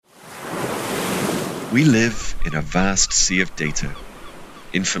We live in a vast sea of data.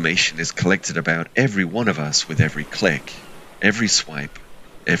 Information is collected about every one of us with every click, every swipe,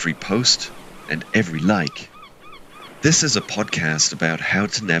 every post, and every like. This is a podcast about how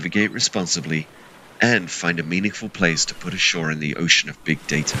to navigate responsibly and find a meaningful place to put ashore in the ocean of big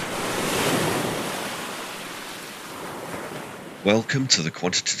data. Welcome to the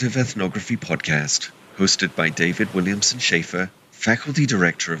Quantitative Ethnography Podcast, hosted by David Williamson Schaefer, Faculty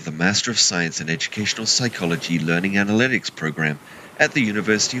Director of the Master of Science in Educational Psychology Learning Analytics Program at the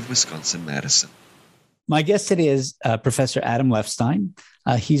University of Wisconsin-Madison. My guest today is Professor Adam Lefstein.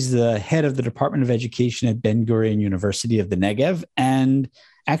 He's the head of the Department of Education at Ben-Gurion University of the Negev, and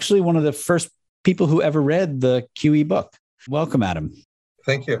actually one of the first people who ever read the QE book. Welcome, Adam.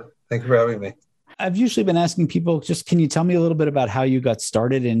 Thank you. Thank you for having me. I've usually been asking people, can you tell me a little bit about how you got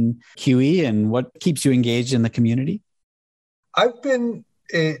started in QE and what keeps you engaged in the community? I've been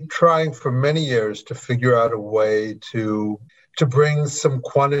trying for many years to figure out a way to bring some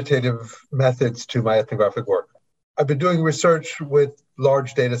quantitative methods to my ethnographic work. I've been doing research with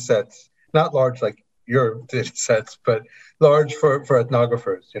large data sets, not large like your data sets, but large for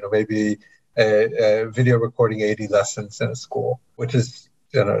ethnographers, maybe a video recording 80 lessons in a school, which is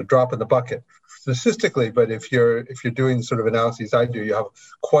a drop in the bucket statistically. But if you're doing the sort of analyses I do, you have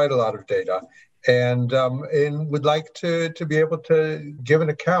quite a lot of data. And would like to be able to give an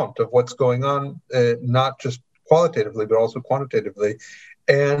account of what's going on, not just qualitatively, but also quantitatively.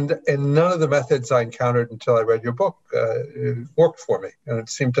 And none of the methods I encountered until I read your book worked for me. And it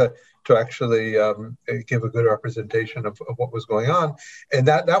seemed to actually give a good representation of what was going on. And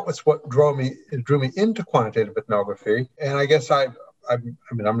that was what drew me into quantitative ethnography. And I guess I'm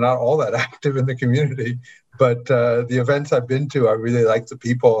not all that active in the community, but the events I've been to, I really like the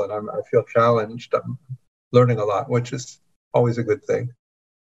people, and I feel challenged. I'm learning a lot, which is always a good thing.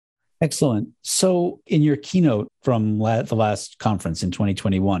 Excellent. So in your keynote from the last conference in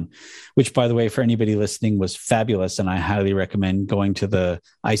 2021, which, by the way, for anybody listening, was fabulous, and I highly recommend going to the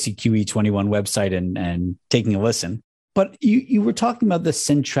ICQE 21 website and taking a listen. But you were talking about the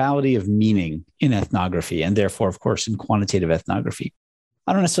centrality of meaning in ethnography, and therefore, of course, in quantitative ethnography.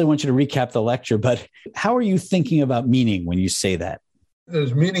 I don't necessarily want you to recap the lecture, but how are you thinking about meaning when you say that?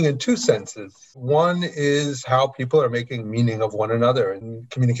 There's meaning in two senses. One is how people are making meaning of one another in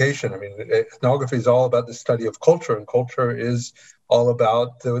communication. Ethnography is all about the study of culture, and culture is all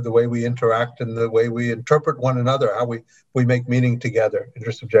about the way we interact and the way we interpret one another, how we make meaning together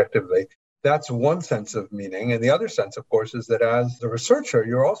intersubjectively. That's one sense of meaning. And the other sense, of course, is that as a researcher,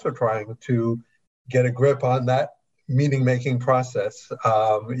 you're also trying to get a grip on that meaning-making process.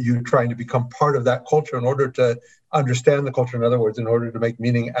 You're trying to become part of that culture in order to understand the culture. In other words, in order to make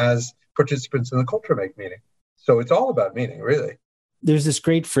meaning as participants in the culture make meaning. So it's all about meaning, really. There's this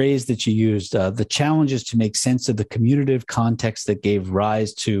great phrase that you used, the challenge is to make sense of the commutative context that gave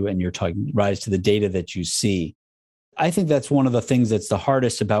rise to, and you're talking rise to the data that you see. I think that's one of the things that's the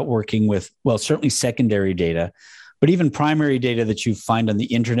hardest about working with, well, certainly secondary data, but even primary data that you find on the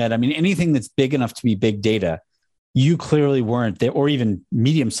internet. Anything that's big enough to be big data, you clearly weren't there, or even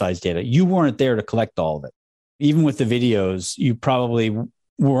medium-sized data. You weren't there to collect all of it. Even with the videos, you probably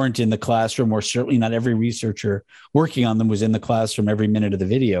weren't in the classroom, or certainly not every researcher working on them was in the classroom every minute of the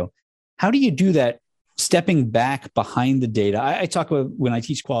video. How do you do that? Stepping back behind the data. I talk about when I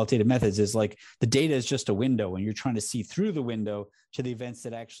teach qualitative methods is like the data is just a window and you're trying to see through the window to the events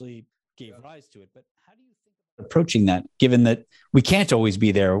that actually gave rise to it. But how do you think about approaching that, given that we can't always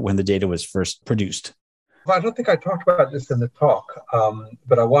be there when the data was first produced? Well, I don't think I talked about this in the talk,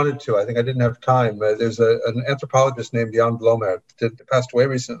 but I wanted to. I think I didn't have time. There's an anthropologist named Jan Blomer, that passed away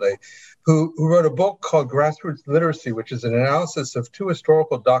recently, who wrote a book called Grassroots Literacy, which is an analysis of two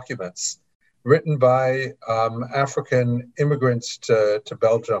historical documents written by African immigrants to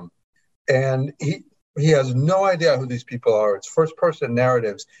Belgium. And he has no idea who these people are. It's first-person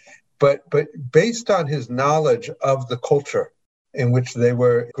narratives. But based on his knowledge of the culture in which they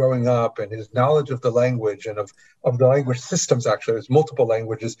were growing up and his knowledge of the language and of the language systems, actually, there's multiple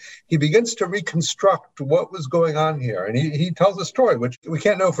languages, he begins to reconstruct what was going on here. And he tells a story, which we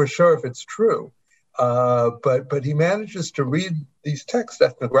can't know for sure if it's true. But he manages to read these texts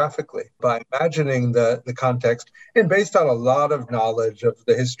ethnographically by imagining the context, and based on a lot of knowledge of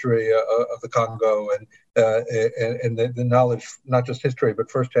the history of the Congo and the knowledge, not just history,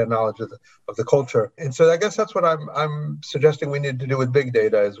 but firsthand knowledge of the culture. And so I guess that's what I'm suggesting we need to do with big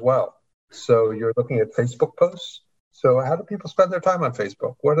data as well. So you're looking at Facebook posts, So how do people spend their time on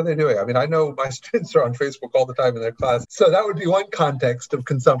Facebook? What are they doing? I mean, I know my students are on Facebook all the time in their class. So that would be one context of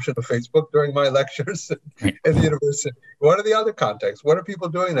consumption of Facebook during my lectures at the university. What are the other contexts? What are people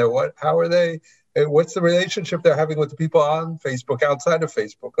doing there? How are they? What's the relationship they're having with the people on Facebook, outside of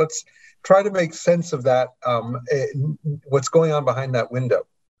Facebook? Let's try to make sense of that, what's going on behind that window.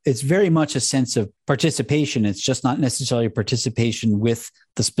 It's very much a sense of participation. It's just not necessarily participation with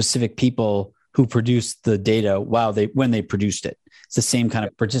the specific people who produced the data when they produced it. It's the same kind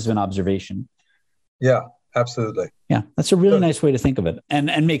of participant observation. Yeah, absolutely. Yeah, that's a really nice way to think of it.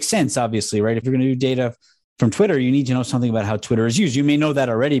 And makes sense, obviously, right? If you're going to do data from Twitter, you need to know something about how Twitter is used. You may know that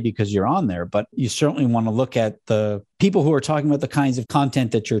already because you're on there, but you certainly want to look at the people who are talking about the kinds of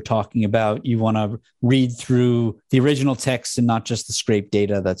content that you're talking about. You want to read through the original text and not just the scraped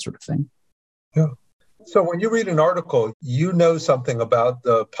data, that sort of thing. Yeah. So when you read an article, you know something about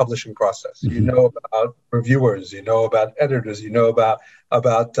the publishing process. Mm-hmm. You know about reviewers, you know about editors, you know about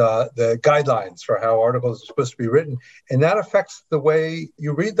the guidelines for how articles are supposed to be written. And that affects the way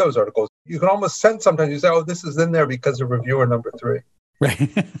you read those articles. You can almost sense sometimes, you say, oh, this is in there because of reviewer number 3. Right.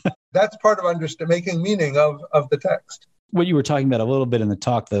 That's part of making meaning of the text. What you were talking about a little bit in the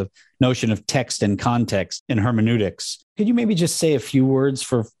talk, the notion of text and context in hermeneutics. Could you maybe just say a few words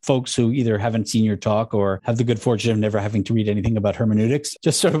for folks who either haven't seen your talk or have the good fortune of never having to read anything about hermeneutics,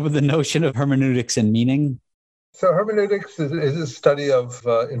 just sort of with the notion of hermeneutics and meaning? So hermeneutics is a study of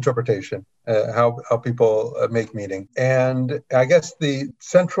interpretation, how people make meaning. And I guess the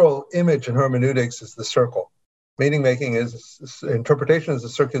central image in hermeneutics is the circle. Interpretation is a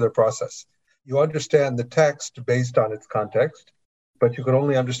circular process. You understand the text based on its context, but you can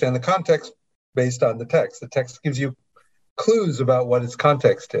only understand the context based on the text. The text gives you clues about what its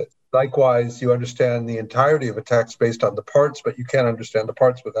context is. Likewise, you understand the entirety of a text based on the parts, but you can't understand the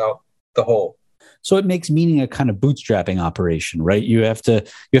parts without the whole. So it makes meaning a kind of bootstrapping operation, right? You have to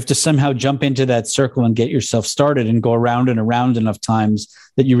somehow jump into that circle and get yourself started and go around and around enough times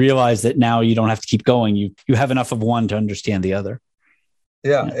that you realize that now you don't have to keep going. You have enough of one to understand the other.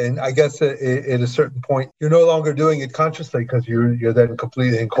 Yeah, and I guess at a certain point, you're no longer doing it consciously because you're then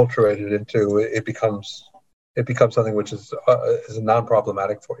completely enculturated into it. It becomes something which is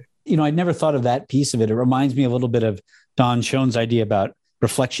non-problematic for you. You know, I'd never thought of that piece of it. It reminds me a little bit of Don Schoen's idea about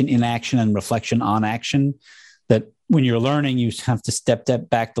reflection in action and reflection on action, that when you're learning, you have to step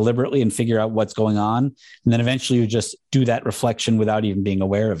back deliberately and figure out what's going on. And then eventually you just do that reflection without even being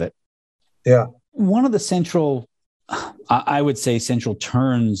aware of it. Yeah. One of the central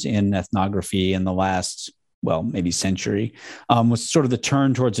turns in ethnography in the last, maybe century, was sort of the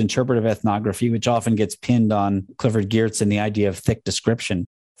turn towards interpretive ethnography, which often gets pinned on Clifford Geertz and the idea of thick description.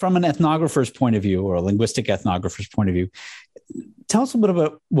 From an ethnographer's point of view or a linguistic ethnographer's point of view, tell us a bit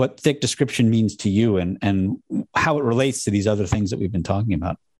about what thick description means to you and how it relates to these other things that we've been talking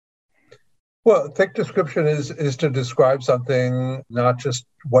about. Well, thick description is to describe something, not just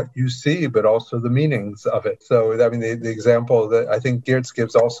what you see, but also the meanings of it. So, I mean, the example that I think Geertz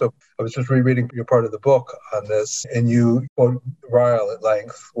gives also, I was just rereading your part of the book on this, and you quote Ryle at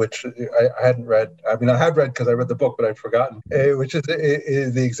length, which I hadn't read. I mean, I had read because I read the book, but I'd forgotten, which is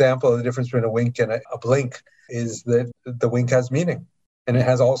the example of the difference between a wink and a blink, is that the wink has meaning. And it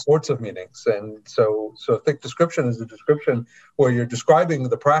has all sorts of meanings. And so thick description is a description where you're describing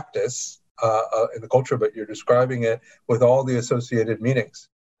the practice in the culture, but you're describing it with all the associated meanings.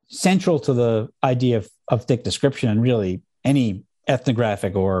 Central to the idea of thick description and really any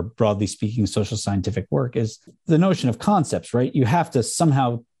ethnographic or broadly speaking social scientific work is the notion of concepts, right? You have to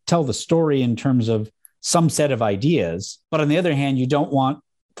somehow tell the story in terms of some set of ideas. But on the other hand, you don't want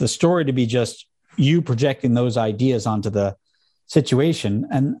the story to be just you projecting those ideas onto the situation.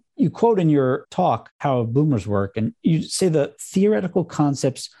 And you quote in your talk Howard Bloomer's work, and you say the theoretical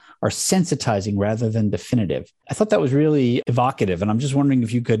concepts are sensitizing rather than definitive. I thought that was really evocative. And I'm just wondering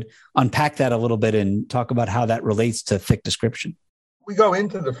if you could unpack that a little bit and talk about how that relates to thick description. We go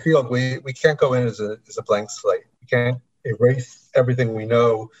into the field, we can't go in as a blank slate. We can't erase everything we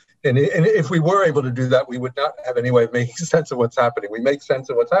know. And if we were able to do that, we would not have any way of making sense of what's happening. We make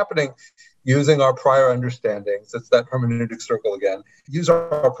sense of what's happening using our prior understandings. It's that hermeneutic circle again. Use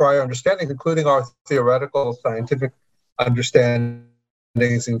our prior understandings, including our theoretical scientific understandings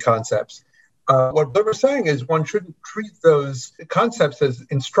and concepts. What Bloomer's saying is one shouldn't treat those concepts as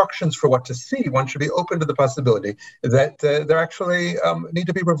instructions for what to see. One should be open to the possibility that they actually need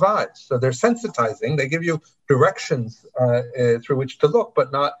to be revised. So they're sensitizing. They give you directions through which to look,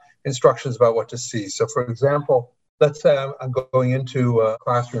 but not instructions about what to see. So, for example, let's say I'm going into a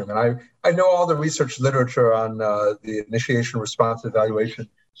classroom, and I know all the research literature on the initiation response evaluation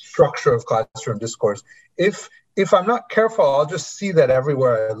structure of classroom discourse. If I'm not careful, I'll just see that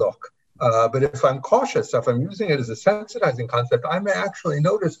everywhere I look. But if I'm cautious, if I'm using it as a sensitizing concept, I may actually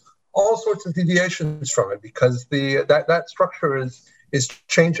notice all sorts of deviations from it because that structure is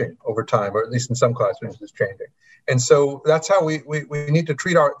changing over time, or at least in some classrooms is changing. And so that's how we need to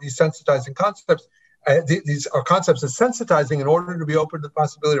treat these sensitizing concepts. These are concepts as sensitizing in order to be open to the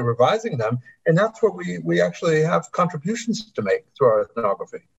possibility of revising them. And that's where we actually have contributions to make through our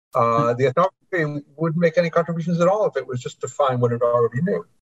ethnography. The ethnography wouldn't make any contributions at all if it was just to find what it already knew.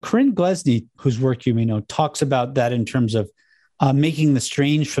 Corinne Glesny, whose work you may know, talks about that in terms of making the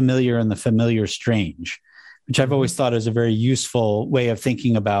strange familiar and the familiar strange, which I've always thought is a very useful way of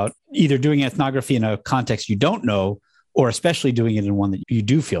thinking about either doing ethnography in a context you don't know, or especially doing it in one that you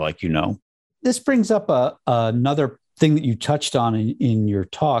do feel like you know. This brings up another thing that you touched on in your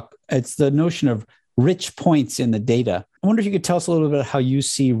talk. It's the notion of rich points in the data. I wonder if you could tell us a little bit about how you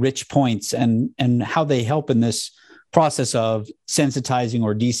see rich points and how they help in this process of sensitizing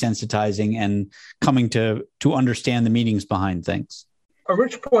or desensitizing and coming to understand the meanings behind things. A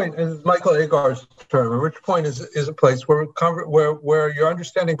rich point is Michael Agar's term. A rich point is a place where your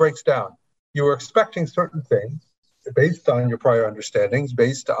understanding breaks down. You were expecting certain things based on your prior understandings,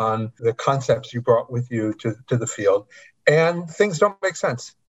 based on the concepts you brought with you to the field, and things don't make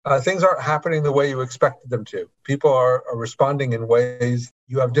sense. Things aren't happening the way you expected them to. People are responding in ways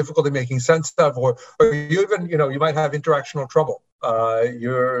you have difficulty making sense of, or you even, you might have interactional trouble.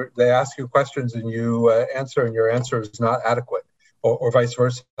 They ask you questions and you answer, and your answer is not adequate, or vice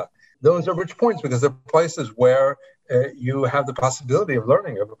versa. Those are rich points because they're places where you have the possibility of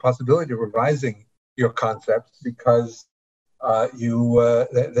learning, you have the possibility of revising your concepts because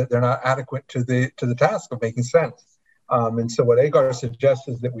they're not adequate to the task of making sense. And so what Agar suggests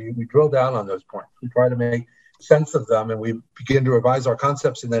is that we drill down on those points. We try to make sense of them, and we begin to revise our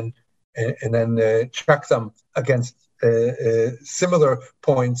concepts, and then check them against similar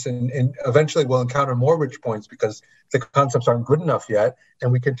points, and eventually we'll encounter more rich points because the concepts aren't good enough yet,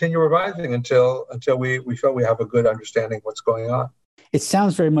 and we continue revising until we feel we have a good understanding of what's going on. It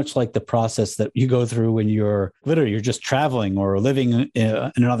sounds very much like the process that you go through when you're just traveling or living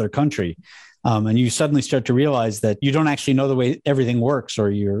in another country. And you suddenly start to realize that you don't actually know the way everything works, or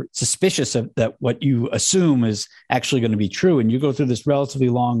you're suspicious of that what you assume is actually going to be true. And you go through this relatively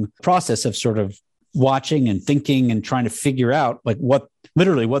long process of sort of watching and thinking and trying to figure out like what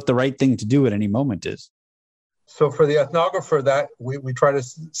the right thing to do at any moment is. So for the ethnographer, that we try to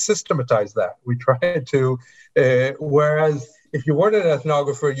systematize that. We try to, whereas if you weren't an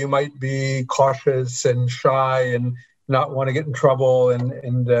ethnographer, you might be cautious and shy and not want to get in trouble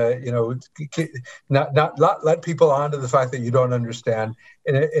and not let people onto the fact that you don't understand.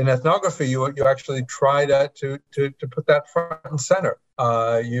 In ethnography, you actually try to put that front and center.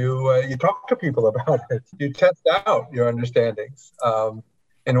 You talk to people about it. You test out your understandings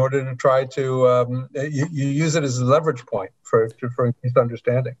in order to try to you use it as a leverage point for increased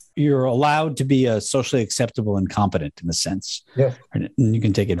understanding. You're allowed to be socially acceptable and competent in a sense. Yes, and you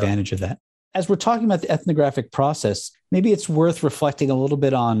can take advantage of that. As we're talking about the ethnographic process, maybe it's worth reflecting a little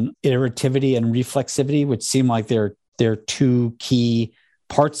bit on iterativity and reflexivity, which seem like they're two key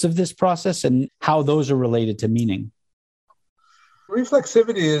parts of this process, and how those are related to meaning.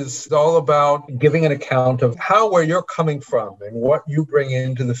 Reflexivity is all about giving an account of where you're coming from and what you bring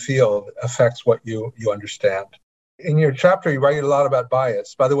into the field affects what you understand. In your chapter, you write a lot about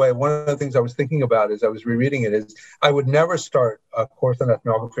bias. By the way, one of the things I was thinking about as I was rereading it is I would never start a course on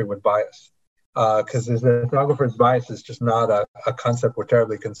ethnography with bias. Because as an ethnographer's bias is just not a concept we're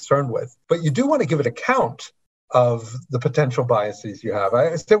terribly concerned with. But you do want to give an account of the potential biases you have.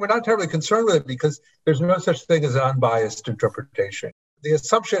 I say we're not terribly concerned with it because there's no such thing as an unbiased interpretation. The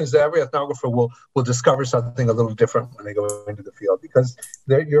assumption is that every ethnographer will discover something a little different when they go into the field because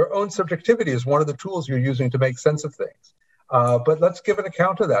your own subjectivity is one of the tools you're using to make sense of things. But let's give an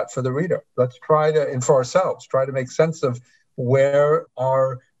account of that for the reader. Let's try to, and for ourselves, try to make sense of where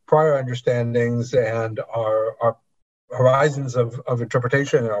our prior understandings and our horizons of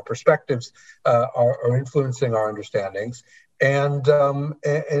interpretation and our perspectives are influencing our understandings, and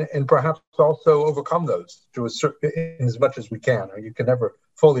perhaps also overcome those in as much as we can. You can never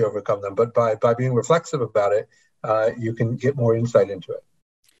fully overcome them, but by being reflexive about it, you can get more insight into it.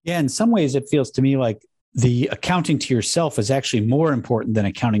 Yeah, in some ways, it feels to me like the accounting to yourself is actually more important than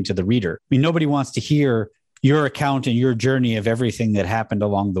accounting to the reader. I mean, nobody wants to hear your account and your journey of everything that happened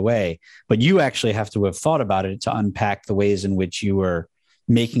along the way, but you actually have to have thought about it to unpack the ways in which you were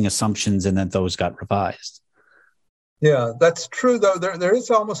making assumptions and that those got revised. Yeah, that's true, though. There is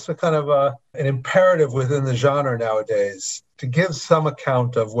almost a kind of an imperative within the genre nowadays to give some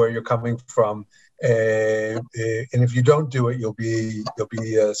account of where you're coming from. And if you don't do it, you'll be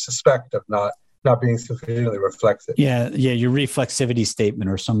suspect of not being sufficiently reflexive. Yeah, your reflexivity statement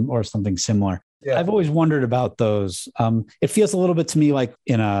or something similar. Yeah. I've always wondered about those. It feels a little bit to me like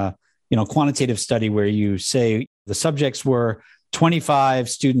in a quantitative study where you say the subjects were 25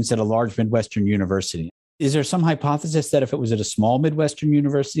 students at a large Midwestern university. Is there some hypothesis that if it was at a small Midwestern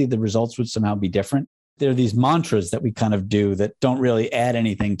university, the results would somehow be different? There are these mantras that we kind of do that don't really add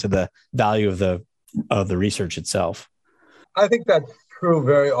anything to the value of the research itself. I think that's true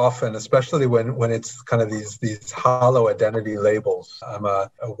very often, especially when it's kind of these hollow identity labels. I'm a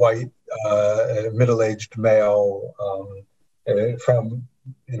white, middle-aged male from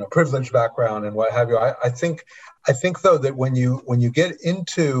privileged background and what have you. I think though that when you get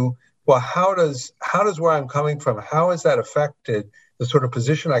into, well, how does where I'm coming from, how has that affected the sort of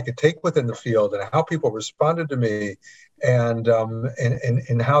position I could take within the field and how people responded to me, and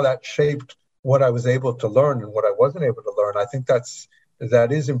how that shaped what I was able to learn and what I wasn't able to learn. I think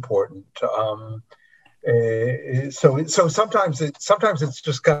that is important. So sometimes it's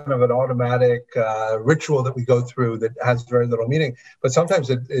just kind of an automatic ritual that we go through that has very little meaning, but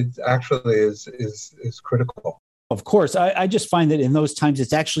sometimes it actually is critical. Of course, I just find that in those times,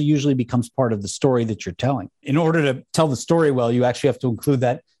 it's actually usually becomes part of the story that you're telling. In order to tell the story well, you actually have to include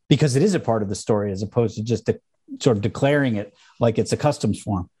that because it is a part of the story as opposed to just sort of declaring it like it's a customs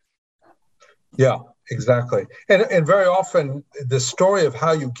form. Yeah, exactly. And very often the story of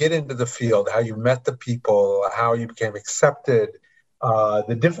how you get into the field, how you met the people, how you became accepted,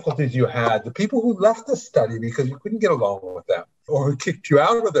 the difficulties you had, the people who left the study because you couldn't get along with them or who kicked you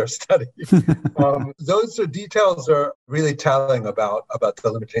out of their study. Those details are really telling about the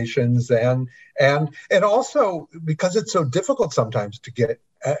limitations and also because it's so difficult sometimes to get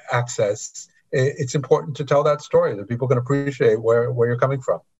access, it's important to tell that story that people can appreciate where you're coming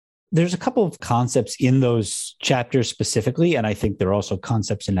from. There's a couple of concepts in those chapters specifically, and I think there are also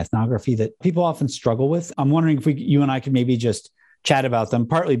concepts in ethnography that people often struggle with. I'm wondering if you and I could maybe just chat about them,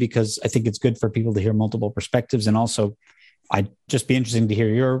 partly because I think it's good for people to hear multiple perspectives, and also I'd just be interesting to hear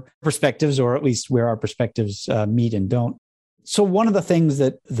your perspectives, or at least where our perspectives meet and don't. So one of the things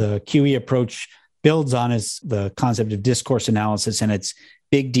that the QE approach builds on is the concept of discourse analysis, and it's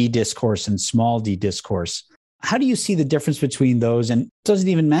big D discourse and small d discourse. How do you see the difference between those? And does it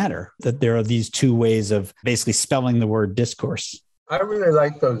even matter that there are these two ways of basically spelling the word discourse? I really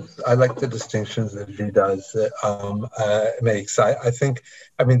like those. I like the distinctions that he does makes. I think,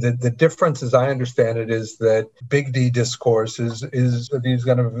 the difference as I understand it is that big D discourse is these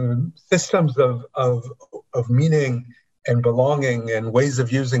kind of systems of meaning and belonging and ways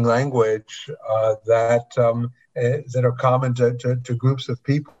of using language that are common to groups of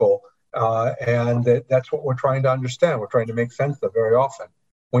people. And that's what we're trying to understand. We're trying to make sense of very often.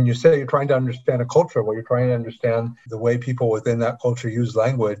 When you say you're trying to understand a culture, well, you're trying to understand the way people within that culture use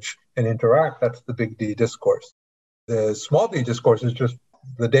language and interact. That's the big D discourse. The small d discourse is just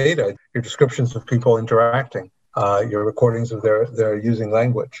the data, your descriptions of people interacting, your recordings of their using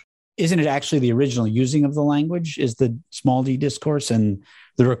language. Isn't it actually the original using of the language is the small d discourse, and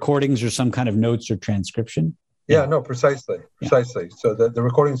the recordings are some kind of notes or transcription? Yeah, no, precisely. Yeah. So the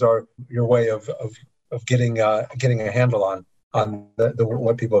recordings are your way of getting a handle on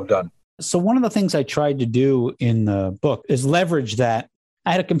what people have done. So one of the things I tried to do in the book is leverage that.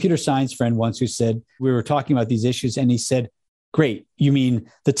 I had a computer science friend once who said, we were talking about these issues, and he said, great, you mean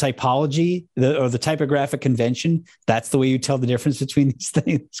the typology or the typographic convention? That's the way you tell the difference between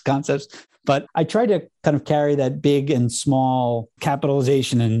these concepts. But I tried to kind of carry that big and small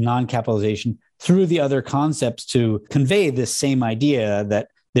capitalization and non-capitalization through the other concepts to convey this same idea that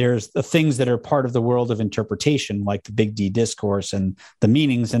there's the things that are part of the world of interpretation, like the big D discourse and the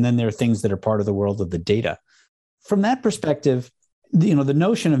meanings, and then there are things that are part of the world of the data. From that perspective, the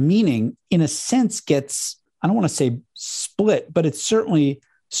notion of meaning, in a sense, gets, I don't want to say split, but it's certainly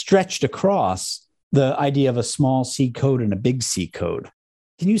stretched across the idea of a small C code and a big C code.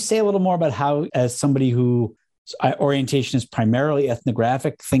 Can you say a little more about how, as somebody whose orientation is primarily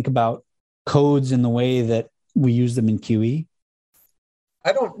ethnographic, think about codes in the way that we use them in QE?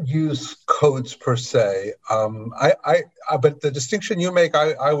 I don't use codes per se, but the distinction you make,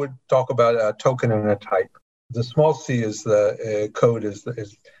 I would talk about a token and a type. The small c is the code is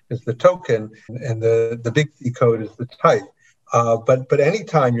the token, and the big C code is the type. But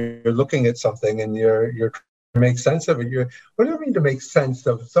anytime you're looking at something and you're trying to make sense of it, what do you mean to make sense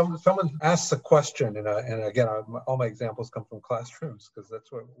of? Someone asks a question, and again, all my examples come from classrooms because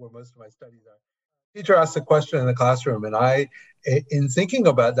that's where most of my studies are. Teacher asks a question in the classroom, and in thinking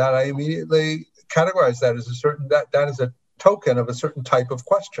about that, I immediately categorize that as that is a token of a certain type of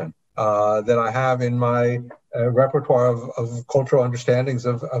question that I have in my repertoire of cultural understandings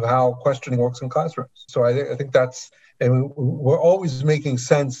of how questioning works in classrooms. So I think and we're always making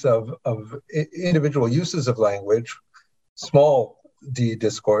sense of individual uses of language, small D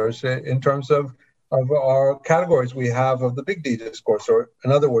discourse, in terms of our categories we have of the big D discourse, or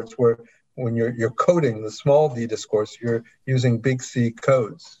in other words, when you're coding the small D discourse, you're using big C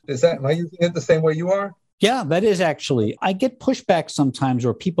codes. Am I using it the same way you are? Yeah, that is actually. I get pushback sometimes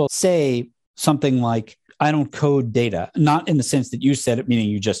where people say something like, I don't code data, not in the sense that you said it, meaning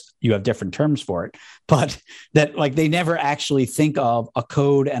you have different terms for it, but that like they never actually think of a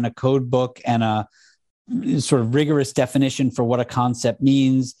code and a code book and a sort of rigorous definition for what a concept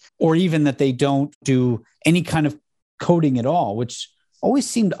means, or even that they don't do any kind of coding at all, which always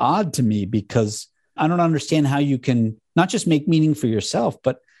seemed odd to me because I don't understand how you can not just make meaning for yourself,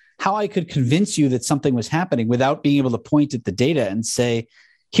 but how I could convince you that something was happening without being able to point at the data and say,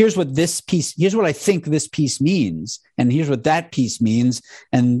 here's what I think this piece means, and here's what that piece means.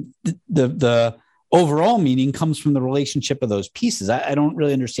 And the overall meaning comes from the relationship of those pieces. I don't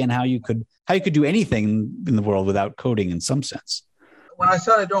really understand how you could do anything in the world without coding in some sense. When I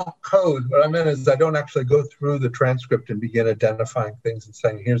said I don't code, what I meant is I don't actually go through the transcript and begin identifying things and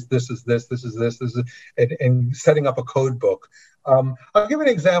saying, this is this, and setting up a code book. I'll give an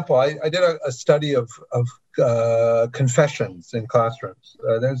example. I did a study of confessions in classrooms.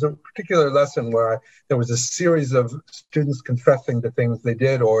 There's a particular lesson where there was a series of students confessing to things they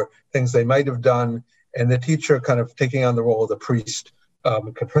did or things they might have done, and the teacher kind of taking on the role of the priest,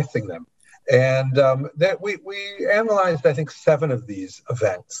 confessing them. And that we analyzed, I think, 7 of these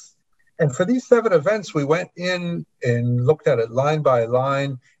events. And for these 7 events, we went in and looked at it line by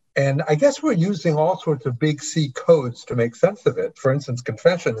line. And I guess we're using all sorts of big C codes to make sense of it. For instance,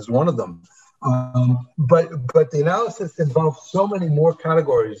 confession is one of them. But the analysis involved so many more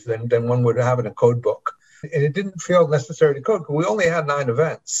categories than one would have in a code book. And it didn't feel necessary to code because we only had 9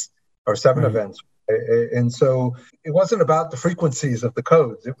 events or 7 events. And so it wasn't about the frequencies of the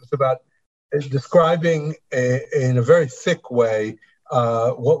codes. It was about describing in a very thick way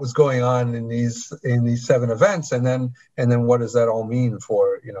what was going on in these 7 events, and then what does that all mean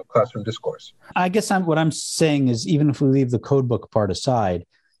for classroom discourse? I guess what I'm saying is, even if we leave the codebook part aside,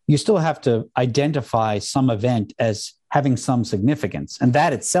 you still have to identify some event as having some significance, and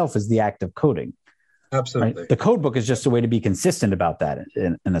that itself is the act of coding. Absolutely. Right? The codebook is just a way to be consistent about that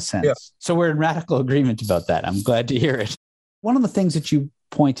in a sense. Yeah. So we're in radical agreement about that. I'm glad to hear it. One of the things that you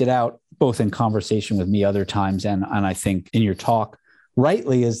pointed out, both in conversation with me other times and I think in your talk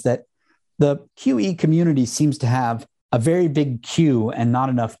rightly, is that the QE community seems to have a very big Q and not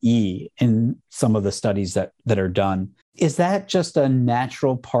enough E in some of the studies that are done. Is that just a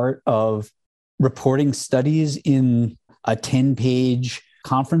natural part of reporting studies in a 10-page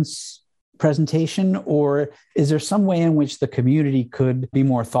conference presentation, or is there some way in which the community could be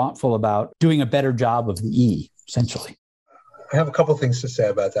more thoughtful about doing a better job of the E, essentially? I have a couple of things to say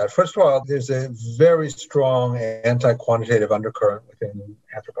about that. First of all, there's a very strong anti-quantitative undercurrent within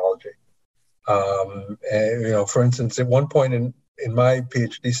anthropology. For instance, at one point in my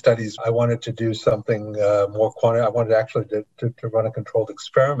PhD studies, I wanted to do something more quantitative. I wanted actually to run a controlled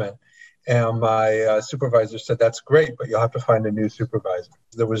experiment. And my supervisor said, that's great, but you'll have to find a new supervisor.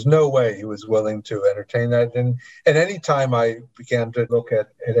 There was no way he was willing to entertain that. And at any time I began to look at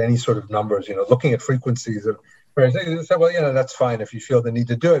any sort of numbers, looking at frequencies of, he said, well, that's fine if you feel the need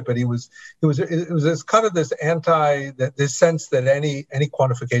to do it. But it was this kind of this this sense that any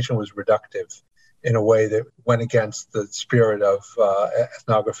quantification was reductive in a way that went against the spirit of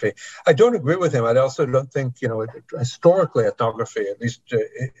ethnography. I don't agree with him. I also don't think, historically ethnography, at least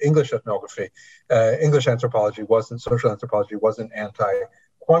English ethnography, English anthropology social anthropology wasn't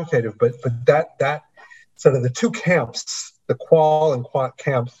anti-quantitative, but that sort of the two camps, the qual and quant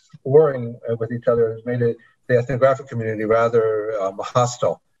camps warring with each other has made the ethnographic community rather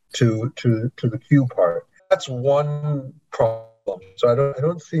hostile to the Q part. That's one problem. So I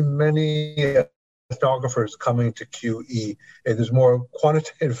don't see many ethnographers coming to QE. There's more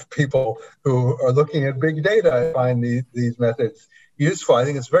quantitative people who are looking at big data and find these methods useful. I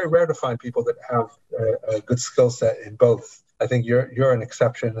think it's very rare to find people that have a good skill set in both. I think you're an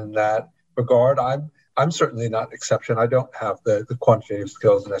exception in that regard. I'm certainly not an exception. I don't have the quantitative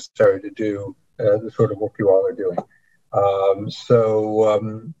skills necessary to do the sort of work you all are doing.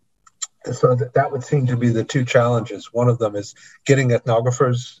 So that would seem to be the two challenges. One of them is getting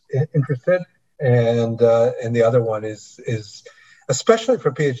ethnographers interested, and the other one is especially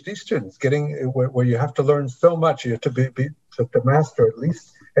for PhD students, getting where you have to learn so much. You have to master at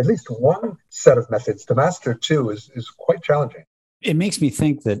least one set of methods. To master two is quite challenging. It makes me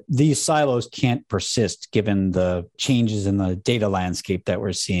think that these silos can't persist given the changes in the data landscape that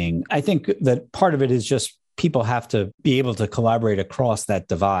we're seeing. I think that part of it is just people have to be able to collaborate across that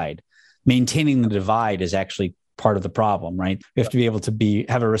divide. Maintaining the divide is actually part of the problem, right? We have to be able to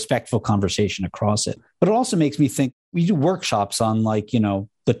have a respectful conversation across it. But it also makes me think we do workshops on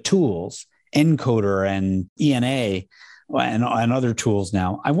the tools, Encoder and ENA and other tools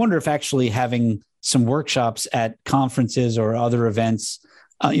now. I wonder if actually having some workshops at conferences or other events,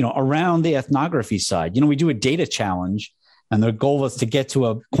 around the ethnography side. We do a data challenge, and the goal is to get to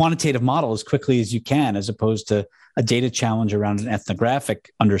a quantitative model as quickly as you can, as opposed to a data challenge around an ethnographic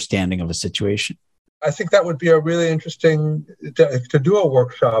understanding of a situation. I think that would be a really interesting to do a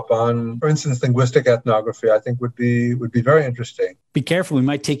workshop on, for instance, linguistic ethnography. I think would be very interesting. Be careful; we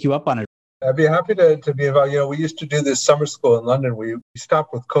might take you up on it. I'd be happy to be involved. We used to do this summer school in London. We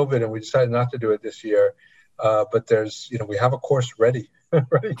stopped with COVID and we decided not to do it this year. But we have a course ready. Be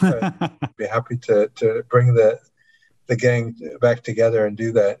happy to bring the gang back together and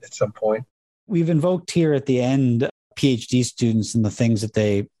do that at some point. We've invoked here at the end PhD students and the things that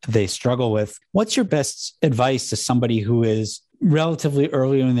they struggle with. What's your best advice to somebody who is relatively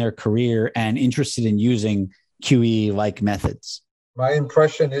early in their career and interested in using QE-like methods? My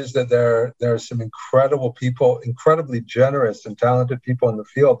impression is that there are some incredible people, incredibly generous and talented people in the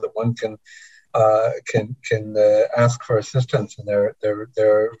field that one can ask for assistance, and they're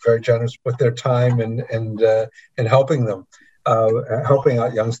very generous with their time and helping them, helping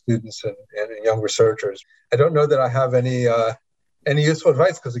out young students and young researchers. I don't know that I have any useful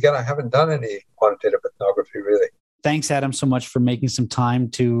advice because, again, I haven't done any quantitative ethnography really. Thanks, Adam, so much for making some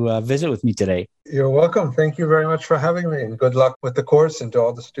time to visit with me today. You're welcome. Thank you very much for having me, and good luck with the course and to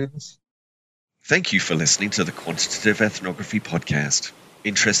all the students. Thank you for listening to the Quantitative Ethnography Podcast.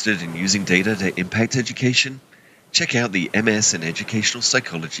 Interested in using data to impact education? Check out the MS in Educational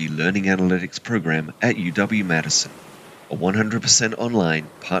Psychology Learning Analytics program at UW-Madison, a 100% online,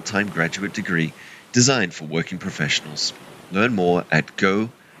 part-time graduate degree designed for working professionals. Learn more at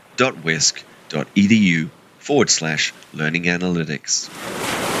go.wisc.edu/learning analytics.